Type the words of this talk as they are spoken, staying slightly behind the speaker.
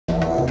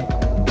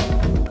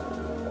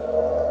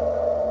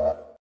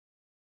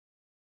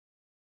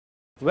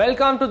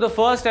Welcome to the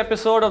first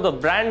episode of the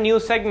brand new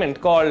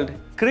segment called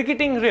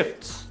Cricketing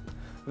Rifts,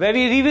 where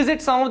we revisit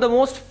some of the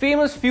most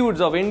famous feuds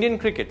of Indian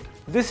cricket.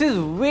 This is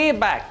way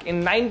back in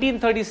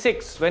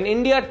 1936 when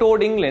India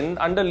toured England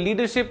under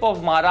leadership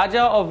of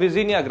Maharajah of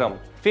Vizianagram,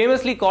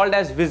 famously called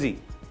as Vizzy.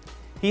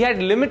 He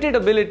had limited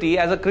ability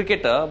as a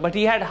cricketer, but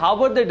he had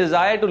harbored the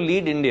desire to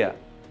lead India.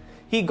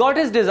 He got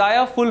his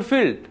desire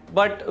fulfilled,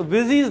 but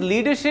Vizzy's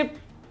leadership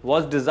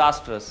was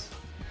disastrous.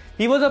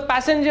 He was a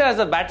passenger as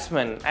a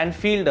batsman and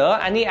fielder,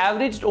 and he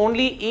averaged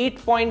only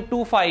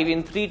 8.25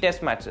 in 3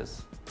 test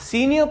matches.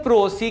 Senior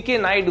pro C.K.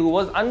 Naidu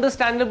was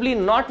understandably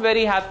not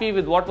very happy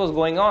with what was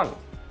going on.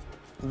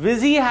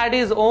 Vizzy had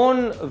his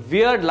own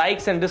weird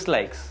likes and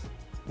dislikes.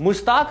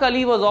 Mushtaq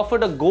Ali was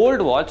offered a gold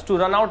watch to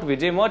run out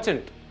Vijay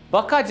Merchant.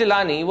 Bakka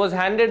Jilani was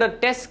handed a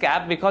test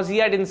cap because he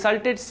had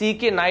insulted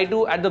C.K.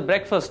 Naidu at the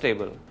breakfast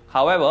table.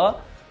 However,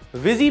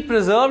 Vizzy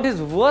preserved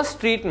his worst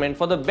treatment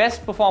for the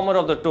best performer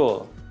of the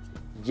tour,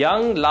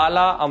 young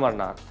Lala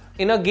Amarnath.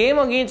 In a game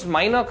against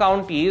minor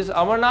counties,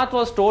 Amarnath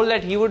was told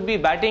that he would be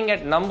batting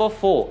at number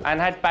 4 and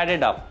had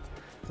padded up.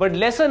 But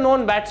lesser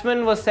known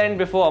batsmen were sent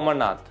before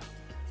Amarnath.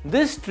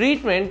 This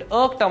treatment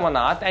irked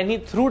Amarnath and he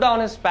threw down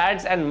his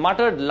pads and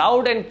muttered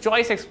loud and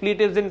choice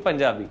expletives in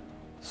Punjabi.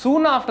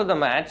 Soon after the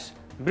match,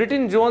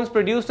 Britton Jones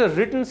produced a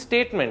written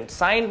statement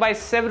signed by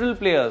several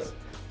players,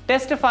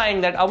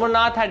 testifying that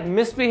Amarnath had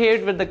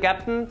misbehaved with the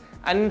captain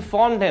and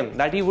informed him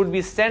that he would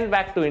be sent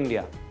back to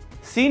India.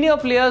 Senior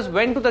players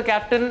went to the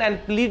captain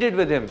and pleaded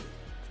with him.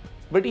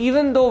 But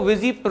even though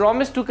Vizzy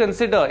promised to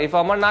consider if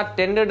Amarnath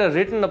tendered a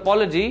written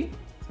apology,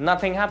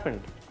 nothing happened.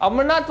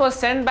 Amarnath was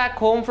sent back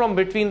home from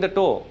between the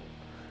tour.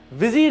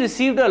 Vizzy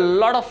received a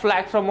lot of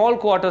flack from all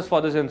quarters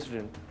for this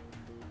incident.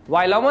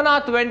 While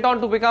Amarnath went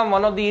on to become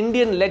one of the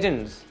Indian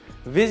legends,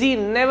 Vizzy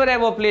never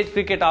ever played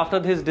cricket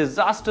after his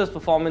disastrous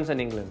performance in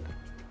England.